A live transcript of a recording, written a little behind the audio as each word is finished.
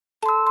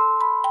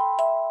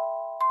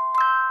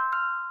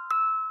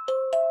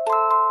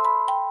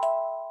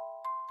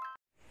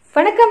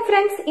வணக்கம்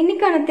फ्रेंड्स,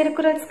 இன்னைக்கான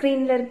திருக்குறள்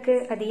ஸ்கிரீன்ல இருக்கு.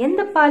 அது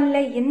எந்த பால்ல,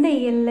 எந்த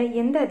இயல்ல,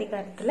 எந்த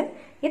அதிகாரத்துல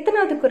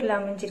எத்தனாவது குறள்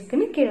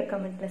அமைஞ்சிருக்குன்னு கீழே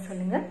கமெண்ட்ல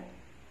சொல்லுங்க.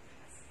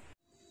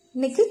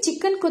 இன்னைக்கு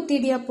சிக்கன் கொத்து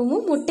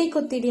இடியாப்பமும் முட்டை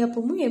கொத்து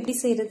இடியாப்பமும் எப்படி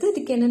செய்யறது,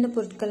 அதுக்கு என்னென்ன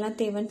பொருட்கள்லாம்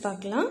தேவைன்னு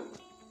பார்க்கலாம்.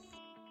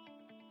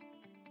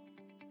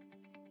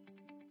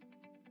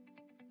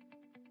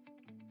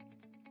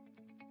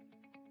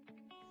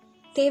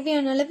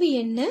 தேவையான அளவு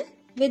எண்ணெய்,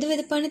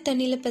 வெதுவெதுப்பான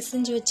தண்ணியில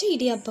பிசைஞ்சு வச்சு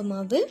இடியாப்ப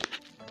மாவு,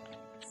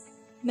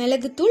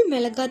 மிளகுத்தூள்,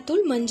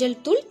 மிளகாத்தூள், மஞ்சள்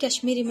தூள்,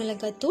 காஷ்மீரி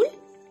மிளகாத்தூள்,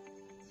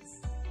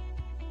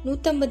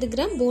 150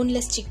 கிராம்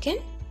போன்லெஸ்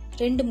சிக்கன்,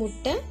 2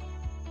 முட்டை,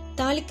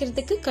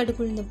 தாளிக்கிறதுக்கு கடுகு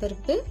உளுந்தம்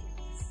பருப்பு,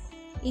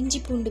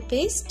 இஞ்சி பூண்டு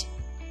பேஸ்ட்,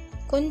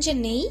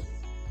 கொஞ்சம் நெய்,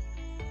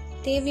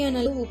 தேவையான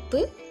அளவு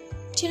உப்பு,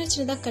 சின்ன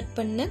சின்னதாக கட்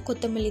பண்ண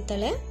கொத்தமல்லி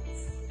தழை,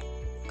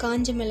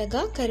 காஞ்ச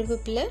மிளகாய்,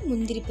 கருவேப்பிலை,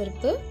 முந்திரி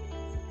பருப்பு,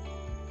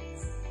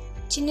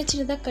 சின்ன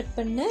சின்னதாக கட்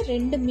பண்ண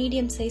 2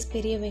 மீடியம் சைஸ்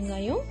பெரிய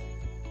வெங்காயம்,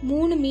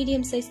 3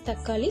 மீடியம் சைஸ்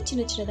தக்காளி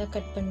சின்ன சின்னதாக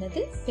கட் பண்ணது,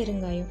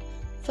 பெருங்காயம்.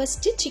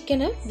 ஃபர்ஸ்ட்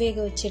சிக்கனை வேக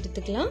வச்சு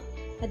எடுத்துக்கலாம்.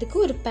 அதுக்கு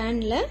ஒரு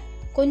பேன்ல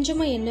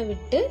கொஞ்சமா எண்ணெய்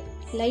விட்டு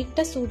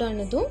லைட்டா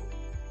சூடானதும்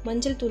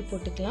மஞ்சள் தூள்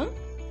போட்டுக்கலாம்.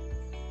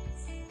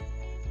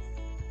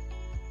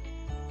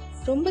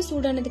 ரொம்ப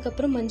சூடானதுக்கு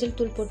அப்புறம் மஞ்சள்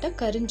தூள் போட்டா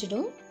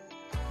கரிஞ்சிடும்.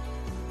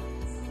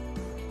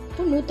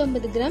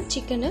 150 கிராம்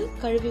சிக்கனை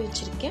கழுவி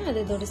வச்சிருக்கேன்,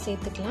 அதை இதோட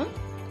சேர்த்துக்கலாம்.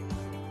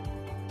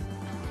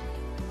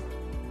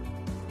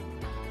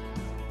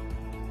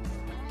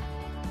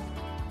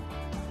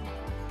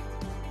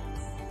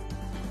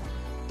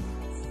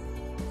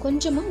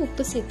 கொஞ்சமா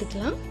உப்பு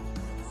சேர்த்துக்கலாம்.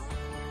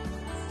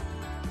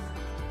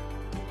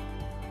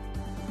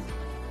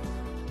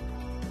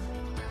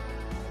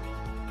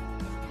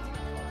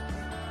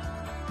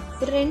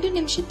 ஒரு 2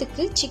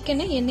 நிமிஷத்துக்கு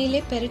சிக்கனை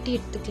எண்ணெயிலே பெரட்டி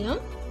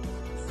எடுத்துக்கலாம்.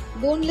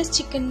 போன்லெஸ்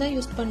சிக்கன் தான்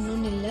யூஸ்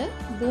பண்ணணும்னு இல்லை,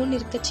 போன்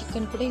இருக்க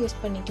சிக்கன் கூட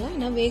யூஸ் பண்ணிக்கலாம்.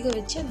 ஏன்னா வேக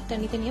வச்சு அது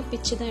தனித்தனியா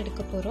பிச்சு தான்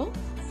எடுக்க போறோம்.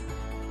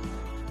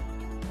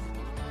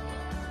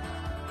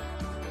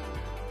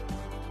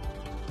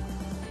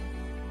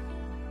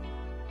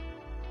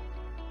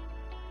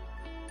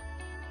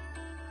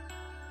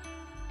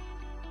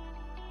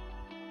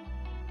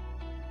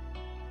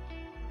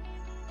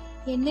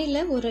 எண்ணெயில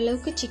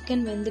ஓரளவுக்கு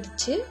சிக்கன்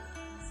வெந்துடுச்சு.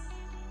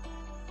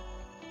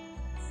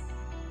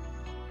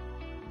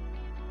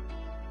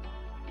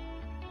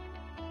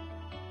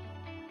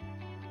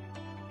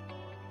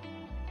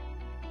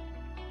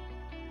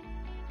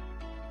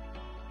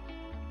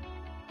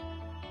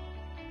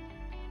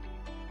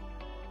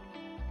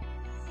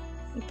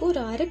 இப்போ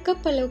ஒரு 1/2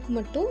 கப் அளவுக்கு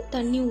மட்டும்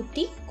தண்ணி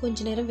ஊத்தி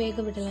கொஞ்ச நேரம்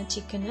வேக விடலாம்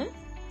சிக்கனை.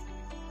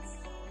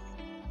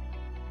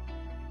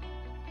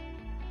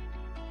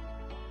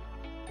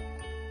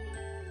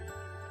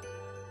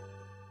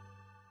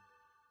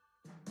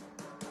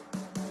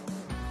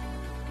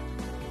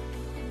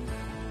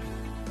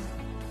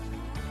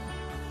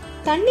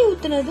 தண்ணி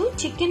ஊத்துனதும்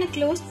சிக்கனை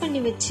க்ளோஸ் பண்ணி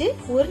வச்சு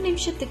 1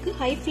 நிமிஷத்துக்கு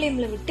ஹை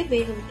ஃப்ளேம்ல விட்டு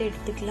வேக விட்டு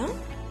எடுத்துக்கலாம்.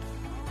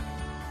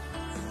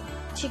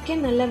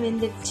 சிக்கன் நல்லா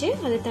வெந்துடுச்சு,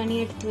 அதை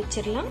தனியாக எடுத்து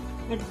வச்சிடலாம்.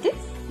 அடுத்து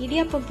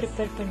இடியாப்பம்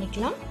ப்ரிப்பேர்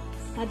பண்ணிக்கலாம்.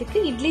 அதுக்கு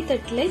இட்லி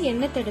தட்டுல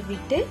எண்ணெய்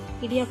தடவிட்டு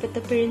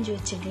இடியாப்பத்தை பிழிஞ்சு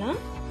வச்சிடலாம்.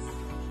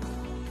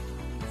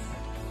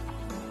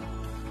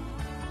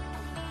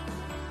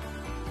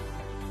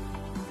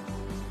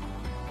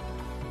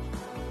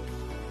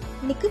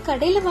 இன்னைக்கு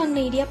கடையில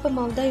வாங்கின இடியாப்ப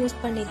மாவு தான்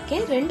யூஸ்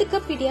பண்ணிருக்கேன். 2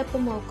 கப் இடியாப்ப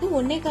மாவுக்கு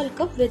 1/4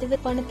 கப்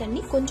வெதுவெதுப்பான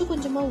தண்ணி கொஞ்சம்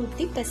கொஞ்சமா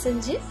ஊத்தி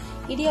பிசைஞ்சு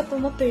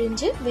இடியாப்பமா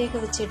பிழிஞ்சு வேக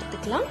வச்சு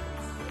எடுத்துக்கலாம்.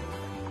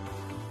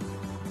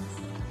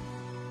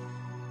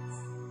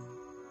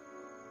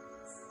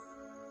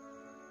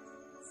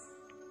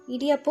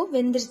 இடியாப்பம்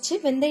வெந்துருச்சு.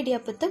 வெந்த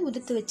இடியாப்பத்தை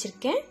உதுத்து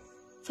வச்சிருக்கேன்.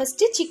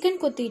 ஃபர்ஸ்ட்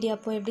சிக்கன் கொத்து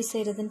இடியாப்பம் எப்படி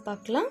செய்யறதுன்னு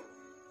பார்க்கலாம்.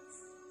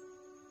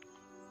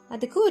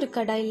 அதுக்கு ஒரு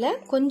கடாயில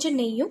கொஞ்சம்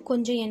நெய்யும்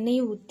கொஞ்சம்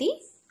எண்ணெயும் ஊத்தி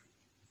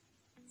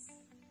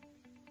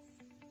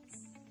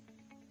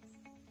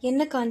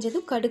எண்ணெய்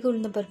காஞ்சதும் கடுகு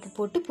உளுந்தம் பருப்பு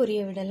போட்டு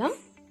பொரிய விடலாம்.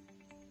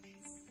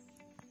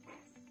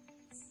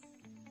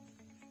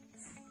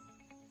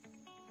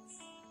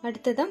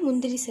 அடுத்ததா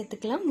முந்திரி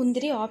சேர்த்துக்கலாம்.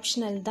 முந்திரி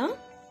ஆப்ஷனல் தான்.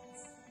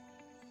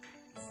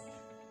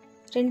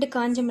 2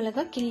 காஞ்ச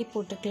மிளகாய் கிள்ளி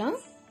போட்டுக்கலாம்.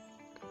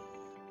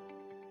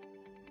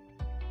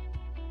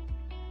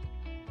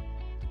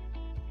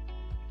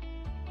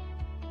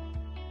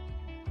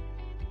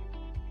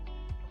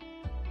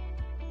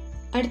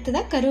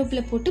 அடுத்ததா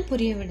கருவேப்பிலை போட்டு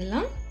பொரிய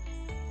விடலாம்.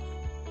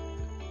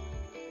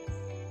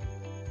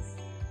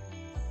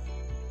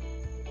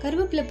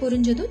 கருவேப்பிலை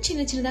பொரிஞ்சதும்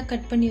சின்ன சின்னதா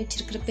கட் பண்ணி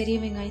வச்சிருக்கிற பெரிய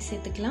வெங்காயம்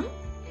சேர்த்துக்கலாம்.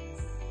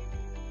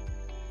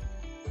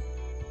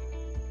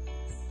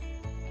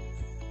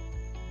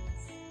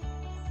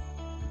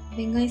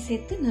 வெங்காயம்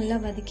சேர்த்து நல்லா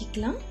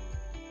வதக்கிக்கலாம்.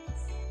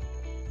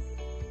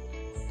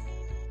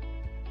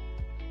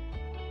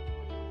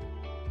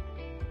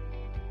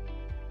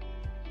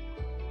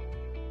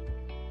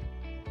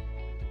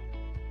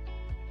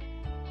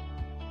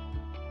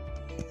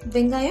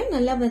 வெங்காயம்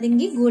நல்லா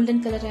வதங்கி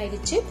கோல்டன் கலர்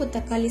ஆயிடுச்சு. இப்போ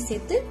தக்காளி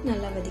சேர்த்து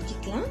நல்லா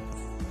வதக்கிக்கலாம்.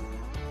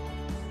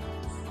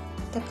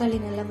 தக்காளி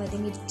நல்லா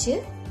வதங்கிடுச்சு.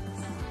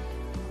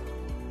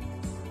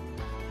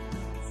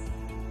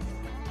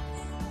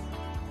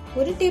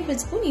 1 டேபிள்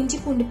ஸ்பூன் இஞ்சி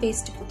பூண்டு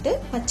பேஸ்ட் போட்டு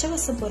பச்சை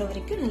வாசம் போற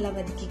வரைக்கும் நல்லா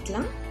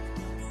வதக்கிக்கலாம்.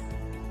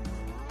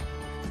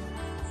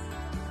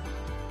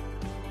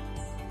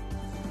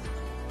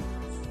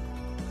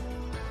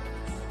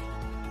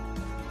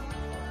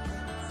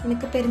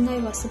 எனக்கு பெருங்காய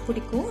வாசம்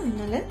பிடிக்கும்,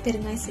 அதனால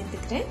பெருங்காயம்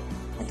சேர்த்துக்கிறேன்.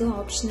 அதுவும்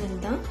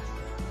ஆப்ஷனல் தான்,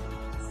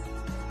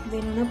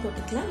 வேணும்னா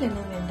போட்டுக்கலாம்,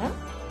 இல்லைன்னா வேண்டாம்.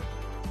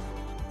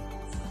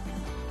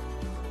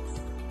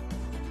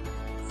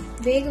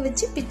 வேக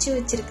வச்சு பிச்சு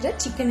வச்சிருக்கிற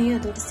சிக்கனையும்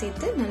அதோட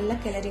சேர்த்து நல்லா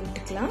கிளறி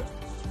விட்டுக்கலாம்.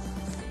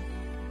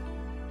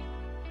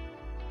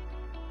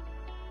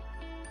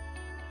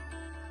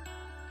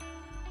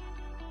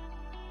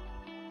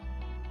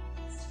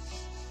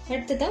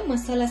 அடுத்ததா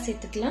மசாலா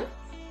சேர்த்துக்கலாம்.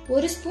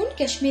 1 ஸ்பூன்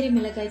காஷ்மீரி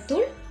மிளகாய்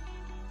தூள்,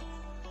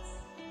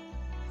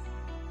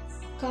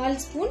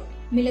 1/4 ஸ்பூன்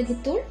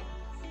மிளகுத்தூள்,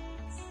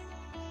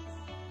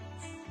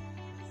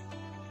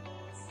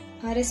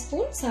 1/2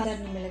 ஸ்பூன்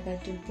சாதாரண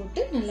மிளகாய் தூள்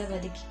போட்டு நல்லா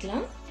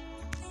வதக்கிக்கலாம்.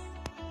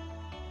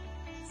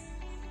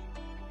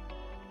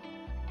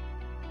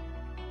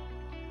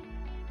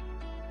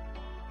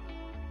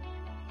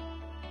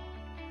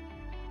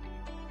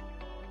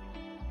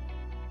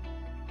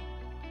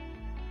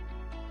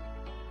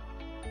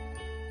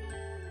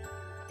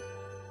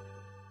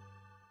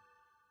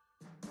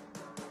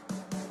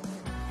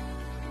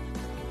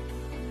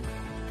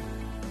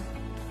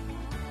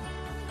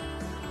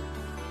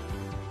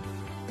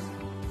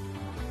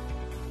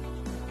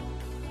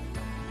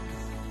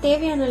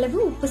 தேவையான அளவு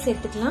உப்பு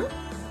சேர்த்துக்கலாம்.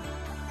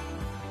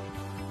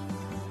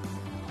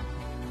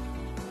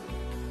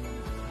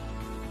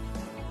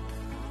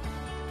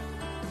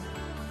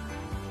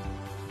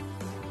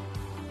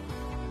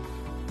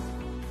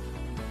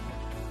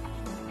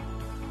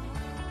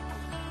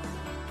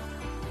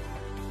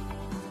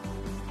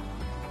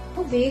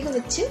 வேக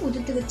வச்சு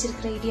உதுத்து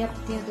வச்சிருக்கிற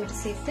இடியாப்பத்தையும் அதோட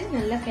சேர்த்து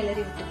நல்லா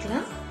கிளறி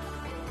விட்டுக்கலாம்.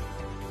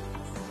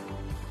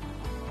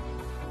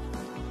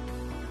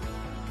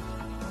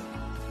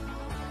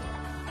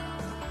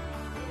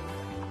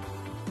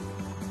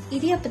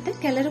 இடியாப்பத்தை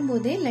கிளறும்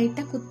போதே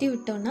லைட்டா குத்தி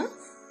விட்டோம்னா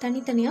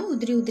தனித்தனியா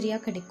உதிரி உதிரியா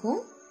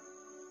கிடைக்கும்.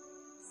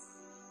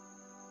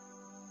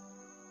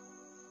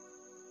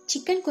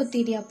 சிக்கன் கொத்து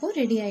இடியாப்பம்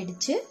ரெடி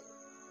ஆயிடுச்சு.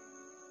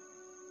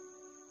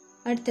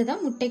 அடுத்ததா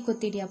முட்டை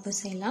கொத்து இடியாப்பம்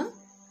செய்யலாம்.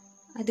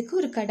 அதுக்கு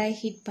ஒரு கடாய்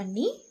ஹீட்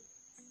பண்ணி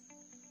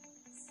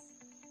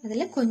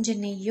அதுல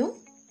கொஞ்சம் நெய்யும்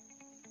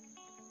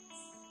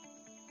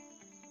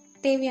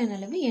தேவையான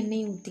அளவு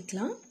எண்ணெயும்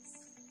ஊத்திக்கலாம்.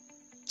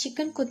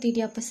 சிக்கன் கொத்து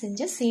இடியாப்பம்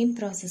செஞ்ச சேம்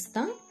ப்ராசஸ்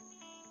தான்.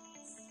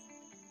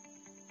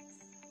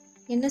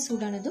 எண்ணெய்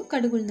சூடானதும்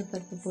கடுகு உளுந்து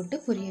பருப்பு போட்டு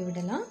பொரிய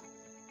விடலாம்.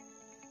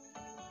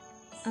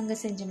 அங்க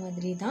செஞ்ச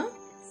மாதிரி தான்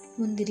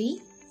முந்திரி,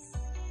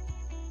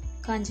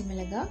 காஞ்ச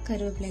மிளகாய்,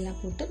 கருவேப்பிலை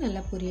எல்லாம் போட்டு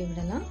நல்லா பொரிய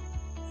விடலாம்.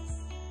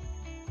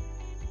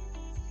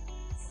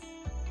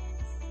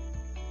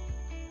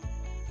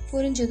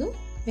 பொரிஞ்சதும்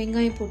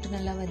வெங்காயம் போட்டு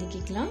நல்லா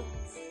வதக்கிக்கலாம்.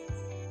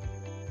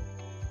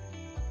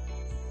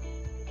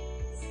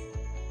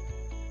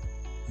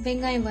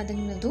 வெங்காயம்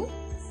வதங்கினதும்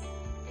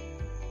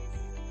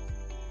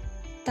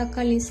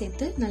தக்காளி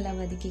சேர்த்து நல்லா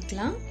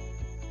வதக்கிக்கலாம்.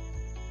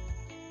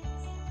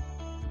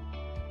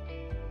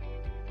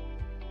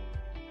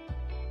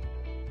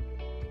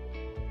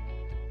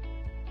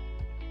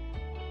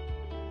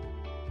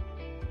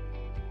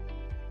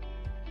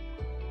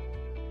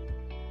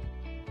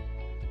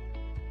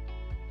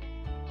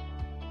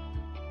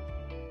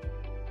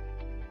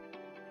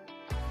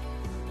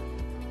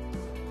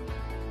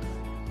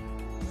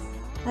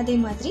 அதே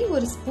மாதிரி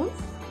 1 ஸ்பூன்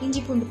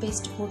இஞ்சி பூண்டு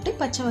பேஸ்ட் போட்டு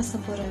பச்சை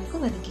வாசம் போற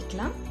அளவுக்கு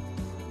வதக்கிக்கலாம்.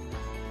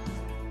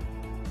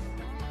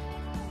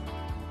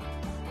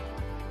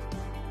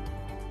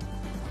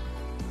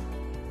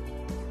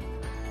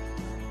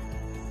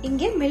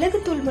 இங்க மிளகு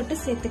தூள்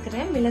மட்டும்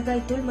சேர்த்துக்கிறேன்.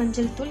 மிளகாய் தூள்,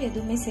 மஞ்சள் தூள்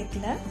எதுவுமே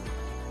சேர்க்கல.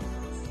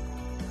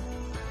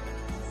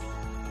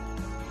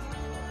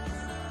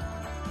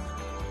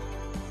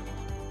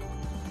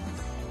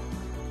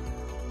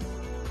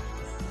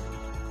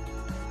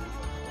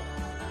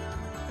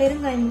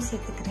 பெருங்காயமும்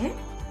சேர்த்துக்கிறேன்.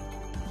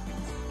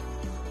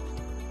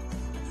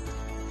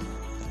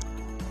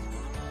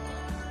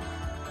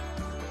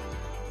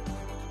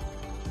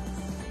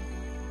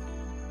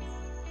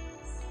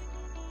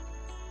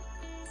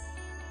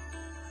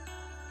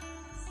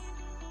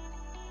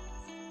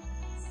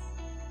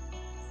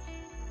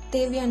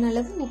 தேவையான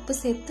அளவு உப்பு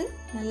சேர்த்து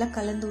நல்லா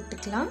கலந்து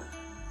விட்டுக்கலாம்.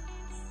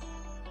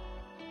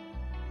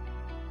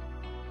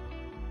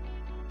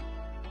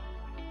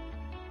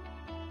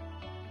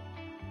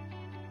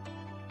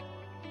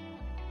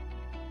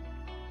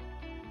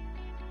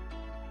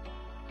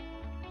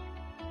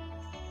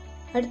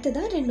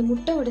 அடுத்ததா 2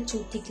 முட்டை உடைச்சு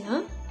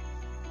ஊத்திக்கலாம்.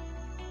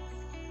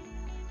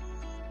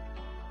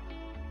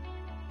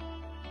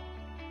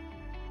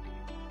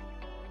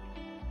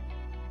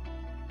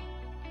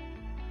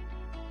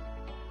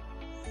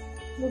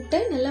 முட்டை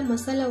நல்லா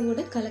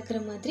மசாலாவோட கலக்கிற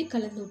மாதிரி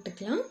கலந்து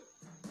விட்டுக்கலாம்.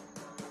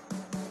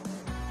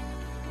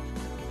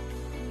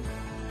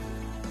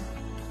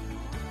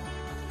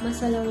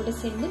 மசாலாவோட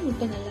சேர்ந்து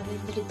முட்டை நல்லா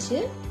வெந்துடுச்சு.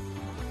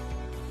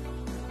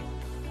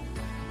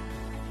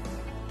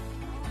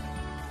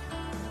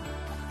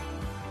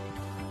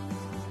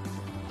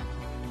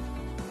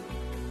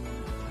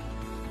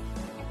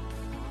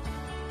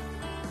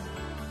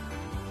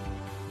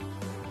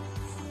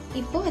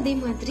 இப்போ அதே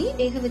மாதிரி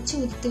வேக வச்சு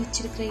உதிர்த்து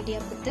வச்சிருக்கிற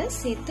இடியாப்பத்தை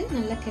சேர்த்து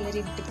நல்லா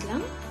கிளறி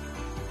விட்டுக்கலாம்.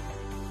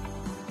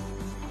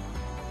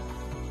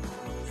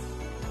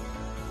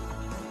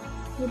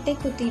 முட்டை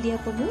கொத்து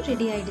இடியாப்பமும்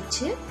ரெடி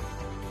ஆயிடுச்சு.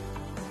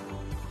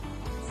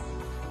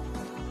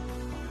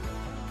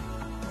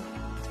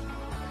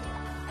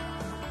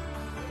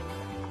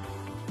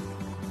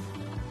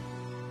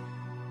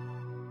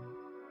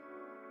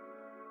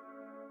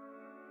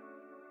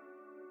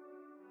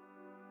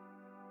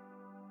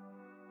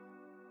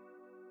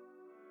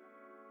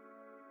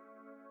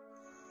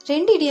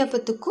 ரெண்டு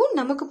இடியாப்பத்துக்கும்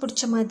நமக்கு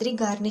பிடிச்ச மாதிரி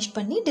கார்னிஷ்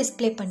பண்ணி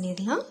டிஸ்ப்ளே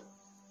பண்ணிடலாம்.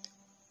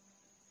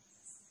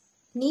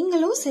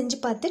 நீங்களும் செஞ்சு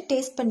பார்த்து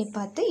டேஸ்ட் பண்ணி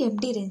பார்த்து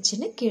எப்படி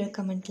இருந்துச்சுன்னு கீழே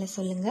கமெண்ட்ல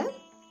சொல்லுங்க.